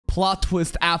Plot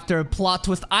twist after plot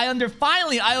twist.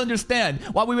 Finally, I understand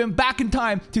why we went back in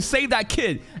time to save that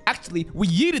kid. Actually, we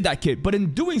yeeted that kid, but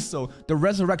in doing so, the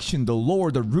resurrection, the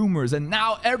lore, the rumors, and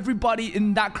now everybody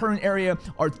in that current area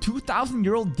are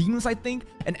 2,000-year-old demons, I think,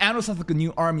 and Anos has like a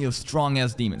new army of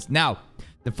strong-ass demons. Now,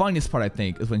 the funniest part, I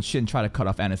think, is when Shin tried to cut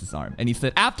off Anos' arm. And he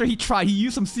said, after he tried, he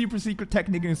used some super secret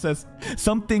technique and he says,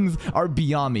 some things are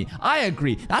beyond me. I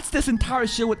agree. That's this entire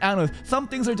shit with Anos. Some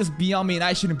things are just beyond me and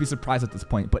I shouldn't be surprised at this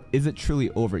point. But is it truly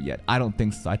over yet? I don't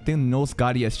think so. I think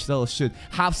Nosgaria still should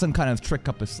have some kind of trick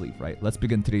up his sleeve, right? Let's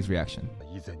begin today's reaction.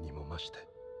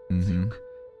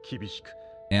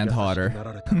 And harder.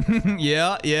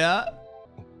 Yeah.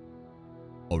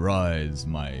 Arise,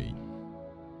 my...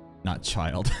 not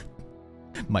child.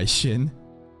 My Shin.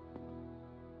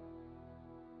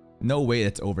 No way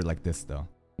it's over like this though.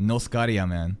 Nosgaria,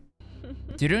 man.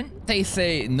 Didn't they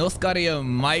say Nosgaria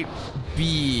might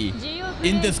be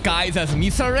in disguise as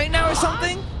Misa right now or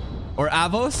something? Or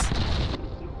Avos?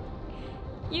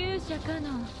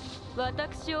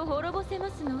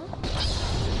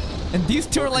 And these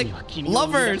two are like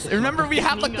lovers. Remember we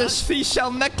have like the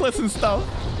seashell necklace and stuff.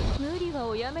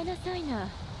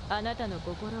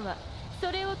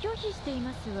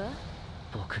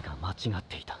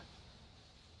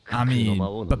 I mean,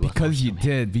 but because you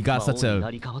did, we got such a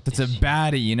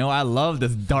baddie, you know? I love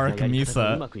this dark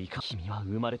Misa.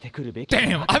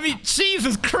 Damn, I mean,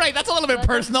 Jesus Christ, that's a little bit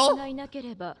personal. I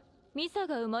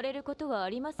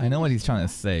know what he's trying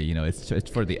to say, you know, it's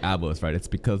for the Abos, right? It's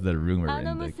because of the rumor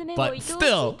ending. But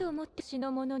still.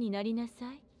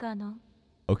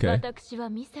 Okay.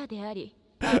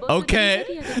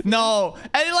 Okay. No.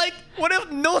 And like, what if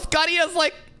Nosgaria is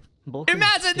like...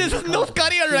 Imagine this is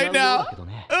Nosgaria right now.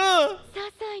 Oh,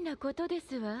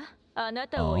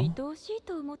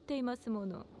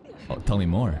 tell me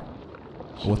more.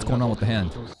 What's going on with the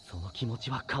hand?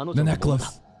 The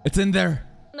necklace. It's in there.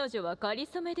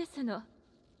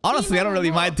 Honestly, I don't really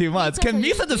mind too much. Can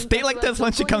Misa just stay like this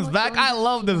when she comes back? I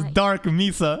love this dark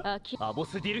Misa.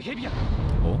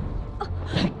 Oh.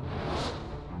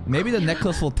 Maybe the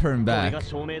necklace will turn back.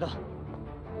 Because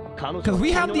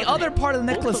we have the other part of the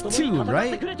necklace too,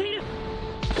 right?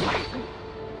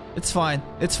 It's fine.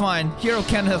 It's fine. Hero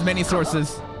Ken has many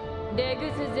sources.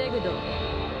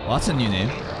 Well, that's a new name.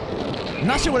 I'm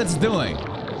not sure what it's doing.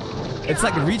 It's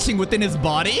like reaching within his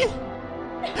body? Is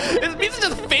Misa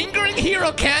just fingering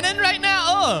Hero Cannon right now?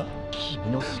 Oh!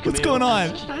 What's going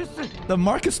on? The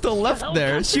mark is still left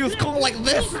there. She was going like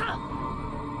this.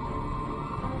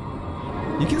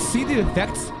 You can see the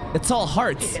effects. It's all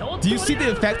hearts. Do you see the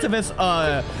effects of his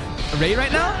Ray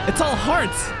right now? It's all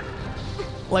hearts.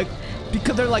 Like,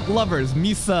 because they're like lovers,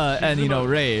 Misa and, you know,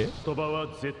 Ray.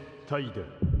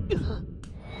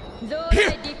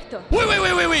 Here!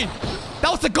 Wait!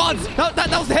 That was the gods! That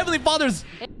was the Heavenly Fathers!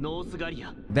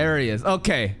 There he is.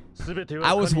 Okay.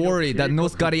 I was worried that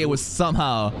Nosgaria was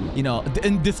somehow, you know,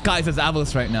 in disguise as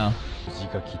Avos right now.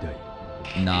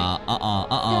 Nah,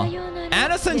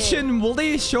 Anos and Shin, will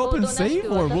they show up and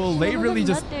save, or will they really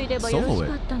just solo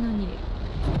it?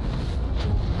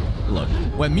 Look,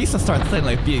 when Misa starts saying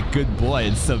like be a good boy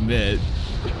and submit,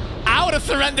 I would have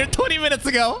surrendered 20 minutes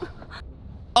ago.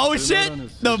 Oh shit,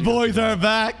 the boys are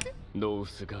back. But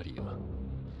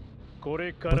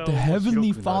the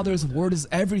Heavenly Father's word is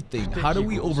everything. How do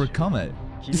we overcome it?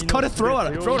 Just cut his throat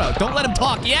out. Don't let him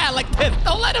talk. Yeah, like this.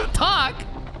 Don't let him talk.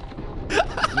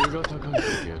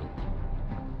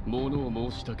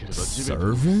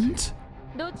 Servant?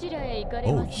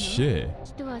 Oh shit.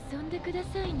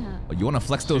 You wanna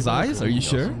flex those eyes? Are you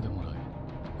sure?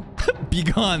 Be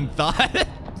gone, thought.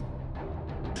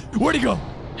 Where'd he go?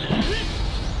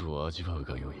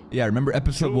 Yeah, remember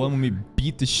episode 1 when we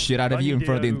beat the shit out of you in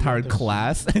front of the entire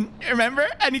class? And remember?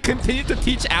 And he continued to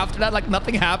teach after that like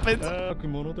nothing happened?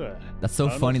 That's so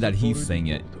funny that he's saying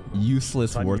it.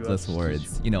 Useless, worthless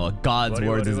words. You know, a god's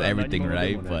words is everything,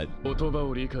 right? But... What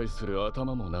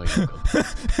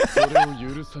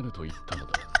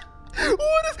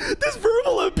is this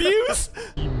verbal abuse?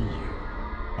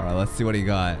 Alright, let's see what he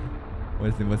got.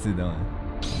 What's he doing?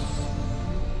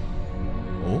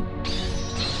 Oh?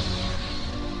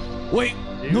 Wait,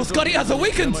 Nosgaria has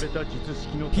awakened!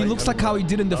 He looks like how he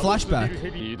did in the flashback.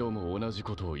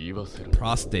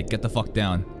 Prostate, get the fuck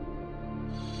down.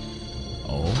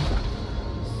 Oh.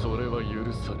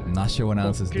 I'm not sure what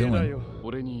else is doing.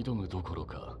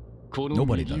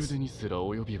 Nobody does.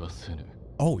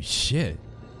 Oh shit.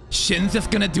 Shin's just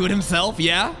gonna do it himself,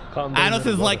 yeah? Anos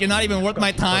is like, you're not even worth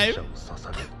my time.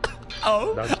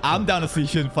 Oh, I'm down to see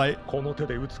Shin fight.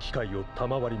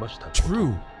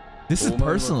 True. This is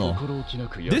personal.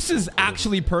 This is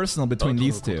actually personal between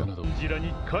these two.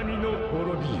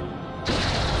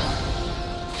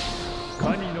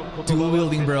 Dual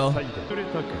wielding, bro.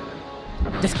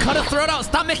 Just cut his throat out.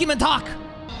 Stop making him talk.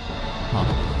 Huh.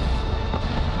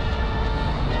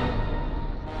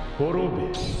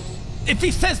 If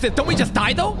he says this, don't we just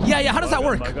die though? Yeah. How does that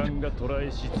work? Because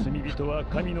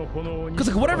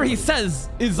like whatever he says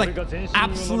is like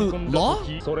absolute law.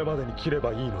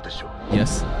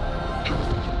 Yes.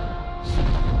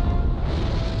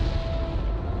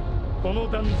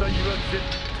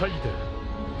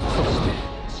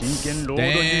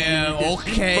 Damn,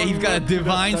 okay, he's got a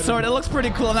divine sword. It looks pretty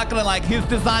cool. I'm not gonna like, his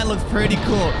design looks pretty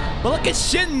cool. But look at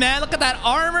Shin, man. Look at that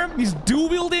armor. He's dual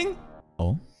wielding.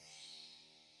 Oh.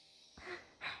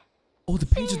 Oh, the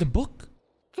page of the book.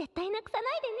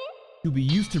 He'll be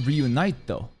used to reunite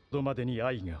though.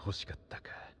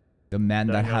 The man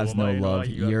that has no love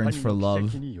yearns for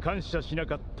love.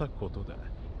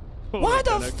 Why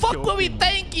the fuck would we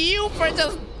thank you for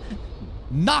just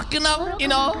knocking up, you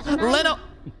know, Leno?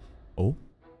 Oh.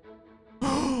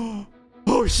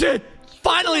 Oh shit!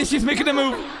 Finally she's making a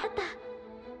move!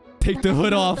 Take the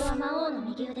hood off.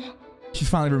 She's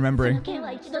finally remembering.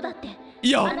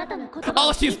 Yo!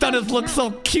 All she's done is look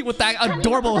so cute with that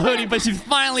adorable hoodie, but she's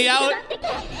finally out.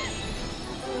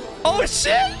 Oh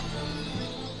shit!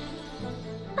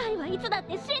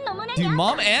 Dude,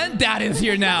 mom and dad is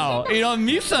here now. You know,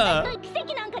 Misa.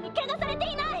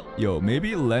 Yo,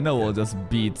 maybe Leno will just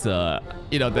beat,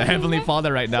 you know, the Heavenly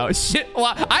Father right now. Shit,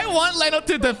 well, I want Leno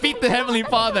to defeat the Heavenly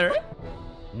Father.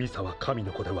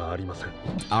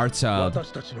 Our child.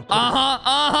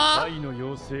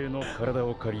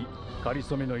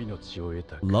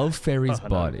 Love fairy's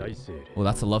body. Well,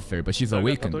 that's a love fairy, but she's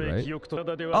awakened, right?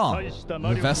 Oh,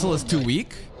 the vessel is too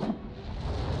weak?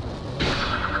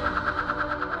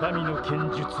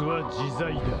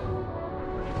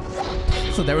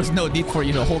 So there was no need for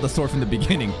you to hold the sword from the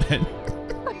beginning, then.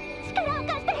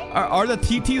 Are the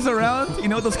TTs around? You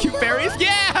know those cute fairies?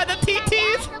 Yeah, the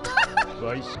TTs!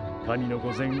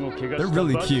 They're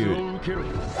really cute.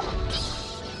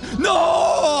 No!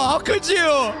 How could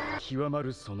you?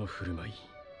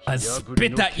 I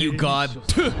spit at you, God.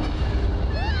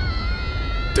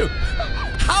 Dude,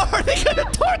 how are they gonna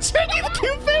torture these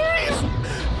cute fairies?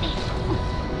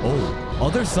 Oh,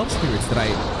 other sub-spirits that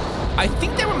I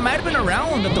think they might have been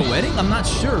around at the wedding. I'm not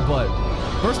sure, but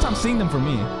first time seeing them for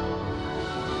me.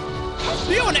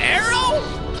 You have an arrow?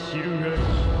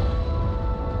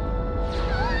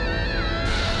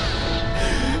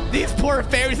 These poor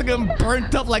fairies are getting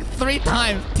burnt up like 3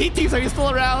 times. TTs, are you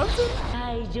still around?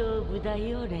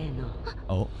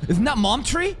 Oh, isn't that mom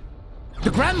tree? The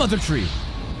grandmother tree.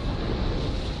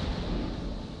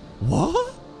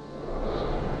 What?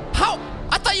 How?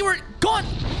 I thought you were gone.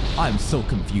 I'm so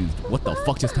confused. What the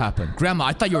fuck just happened? Grandma,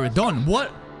 I thought you were done.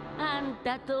 What?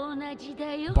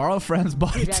 Borrow a friend's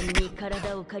body.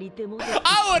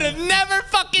 I would have never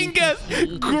fucking guessed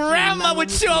Grandma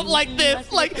would show up like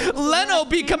this. Like, Leno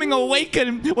becoming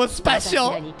awakened was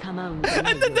special. And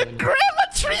then the grandma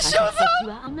tree shows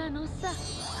up.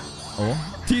 Oh,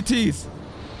 TTs.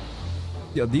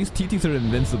 Yo, these TTs are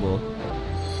invincible.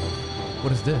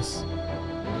 What is this?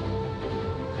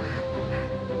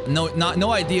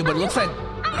 No idea, but it looks like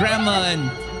Grandma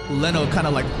and Leno kind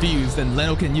of like fused, and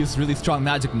Leno can use really strong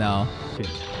magic now.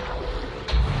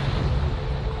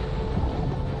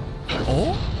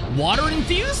 Oh? Water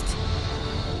infused?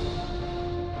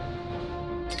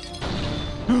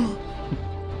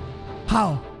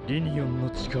 How?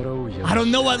 I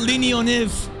don't know what Linion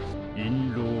is.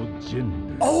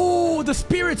 Oh, the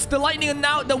spirits, the lightning, and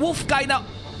now the wolf guy now.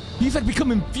 He's like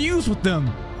becoming infused with them.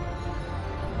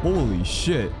 Holy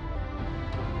shit.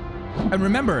 And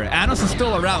remember, Anos is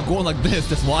still around going like this,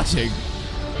 just watching.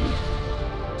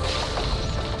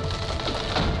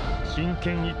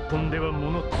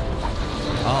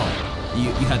 Oh,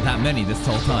 you had that many this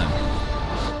whole time.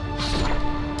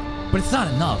 But it's not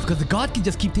enough, because the god can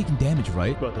just keep taking damage,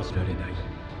 right?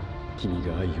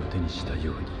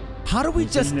 How do we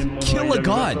just kill a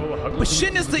god? But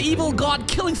Shin is the evil god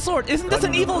killing sword. Isn't this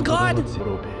an evil god?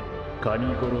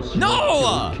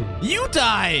 No! You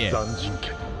die!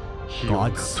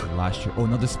 God slasher. Oh,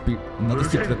 another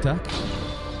secret attack?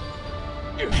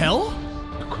 Hell?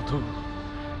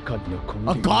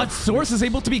 A god's source is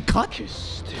able to be cut?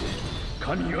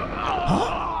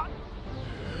 Huh?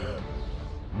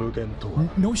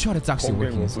 No shot it's actually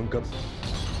working.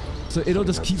 So it'll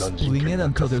just keep splitting it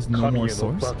until there's no more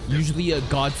source? Usually a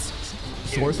god's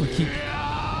source would keep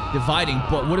dividing,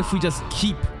 but what if we just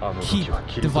keep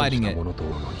dividing it?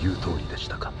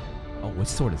 Oh, what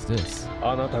sword is this?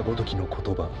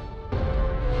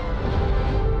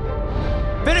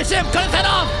 Finish him! Cut his head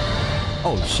off!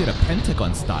 Oh shit, a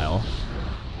pentagon style.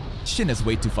 Shin is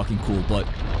way too fucking cool, but...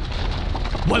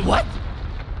 Wait, what?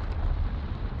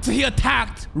 So he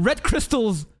attacked red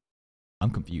crystals. I'm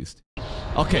confused.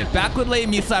 Okay, back with Lei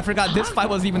Misa. I forgot this fight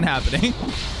was even happening.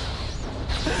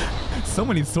 So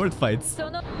many sword fights.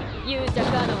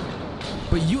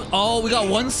 But you... Oh, we got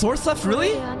one source left?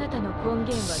 Really?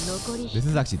 This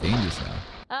is actually dangerous now.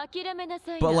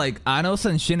 But like, Anos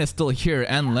and Shin is still here,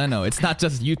 and Leno. It's not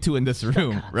just you two in this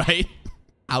room, right?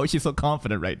 How is she so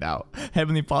confident right now?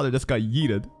 Heavenly Father just got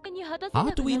yeeted.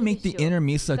 How do we make the inner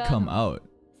Misa come out?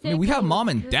 I mean, we have mom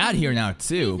and dad here now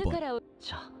too, but...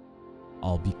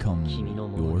 I'll become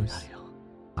yours?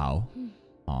 How?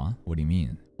 Huh? What do you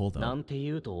mean? Hold up.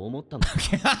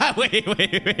 Wait.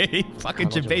 He fucking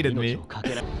debated me.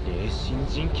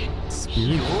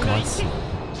 Spirit Gods.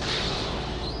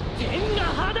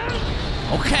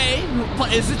 Okay,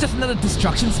 but is it just another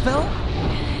destruction spell?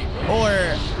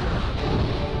 Or...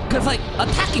 Because, like,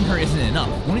 attacking her isn't enough.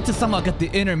 We need to somehow get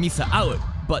the inner Misa out,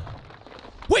 but...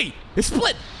 Wait! It's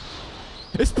split!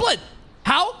 It's split!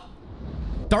 How?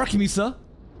 Dark Misa?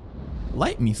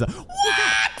 Light Misa?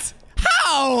 What?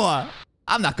 How?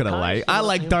 I'm not gonna lie. I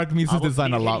like Dark Misa's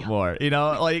design a lot more. You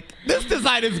know, like, this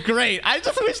design is great. I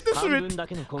just wish this would...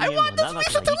 I want this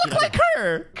Misa to look like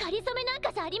her!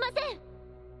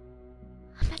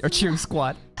 Our cheering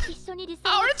squad.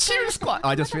 Our cheering squad! Oh,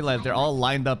 I just realized they're all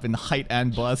lined up in height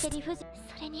and bust.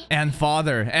 And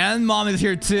father. And mom is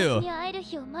here too.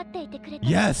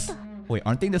 Yes! Wait,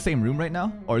 aren't they in the same room right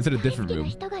now? Or is it a different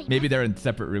room? Maybe they're in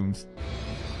separate rooms.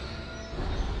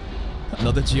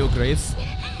 Another Geo Grace?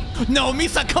 No,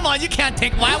 Misa, come on, you can't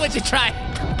take. Why would you try?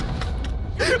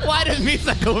 Why did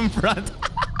Misa go in front?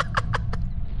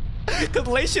 Because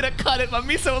Lei should have cut it, but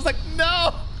Misa was like,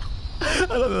 no! I don't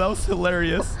know, that was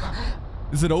hilarious.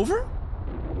 Is it over?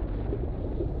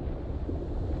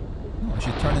 Oh,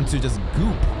 she turned into just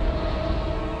goop.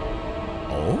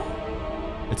 Oh?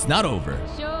 It's not over.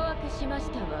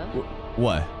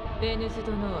 What?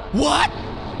 What?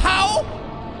 How?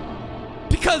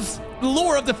 Because the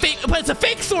lore of the fake... But it's a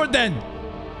fake sword then!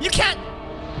 You can't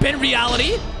bend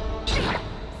reality! Did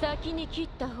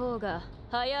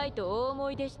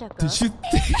you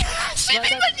think... She's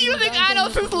even using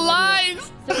Anos'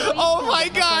 lines! Oh my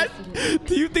god!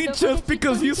 Do you think just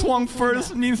because you swung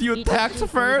first means you attacked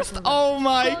first? Oh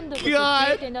my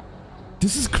god!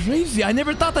 This is crazy. I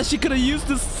never thought that she could have used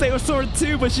this sword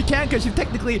too, but she can't because she's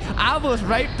technically Avos,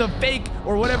 right? The fake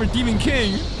or whatever Demon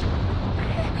King.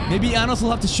 Maybe Anos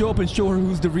will have to show up and show her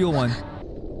who's the real one.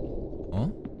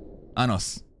 Oh?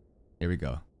 Anos. Here we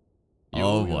go.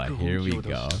 Oh boy, here we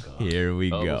go. Here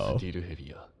we go.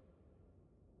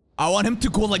 I want him to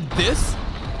go like this,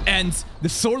 and the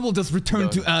sword will just return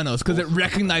to Anos because it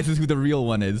recognizes who the real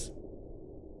one is.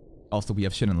 Also, we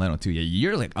have Shin and Leno too. Yeah,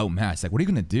 you're like outmatched. Like, what are you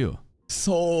gonna do?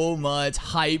 So much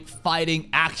hype, fighting,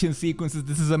 action sequences.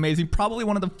 This is amazing. Probably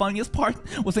one of the funniest parts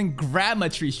was in Grandma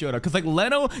Tree showed up. Because like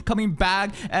Leno coming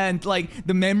back and like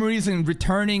the memories and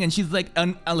returning and she's like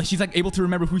able to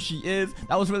remember who she is.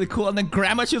 That was really cool. And then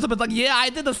Grandma shows up and is like, yeah, I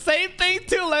did the same thing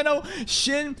too, Leno.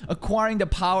 Shin acquiring the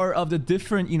power of the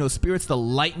different, you know, spirits, the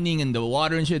lightning and the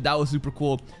water and shit. That was super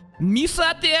cool. Misa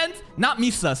at the end. Not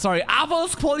Misa, sorry.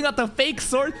 Avos pulling out the fake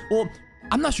sword. Well,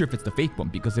 I'm not sure if it's the fake one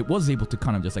because it was able to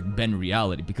kind of just like bend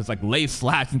reality because like Lei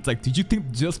slashed and it's like, did you think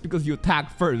just because you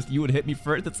attacked first you would hit me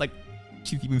first? It's like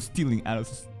she's even stealing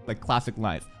Anos' like classic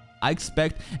lines. I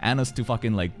expect Anos to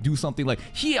fucking like do something like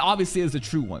he obviously is the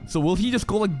true one. So will he just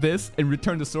go like this and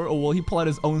return the sword, or will he pull out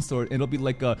his own sword and it'll be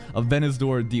like a Venice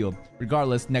door deal?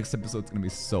 Regardless, next episode's gonna be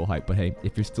so hype. But hey,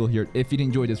 if you're still here, if you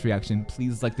enjoyed this reaction,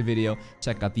 please like the video,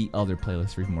 check out the other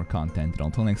playlist for more content, and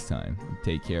until next time,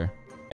 take care.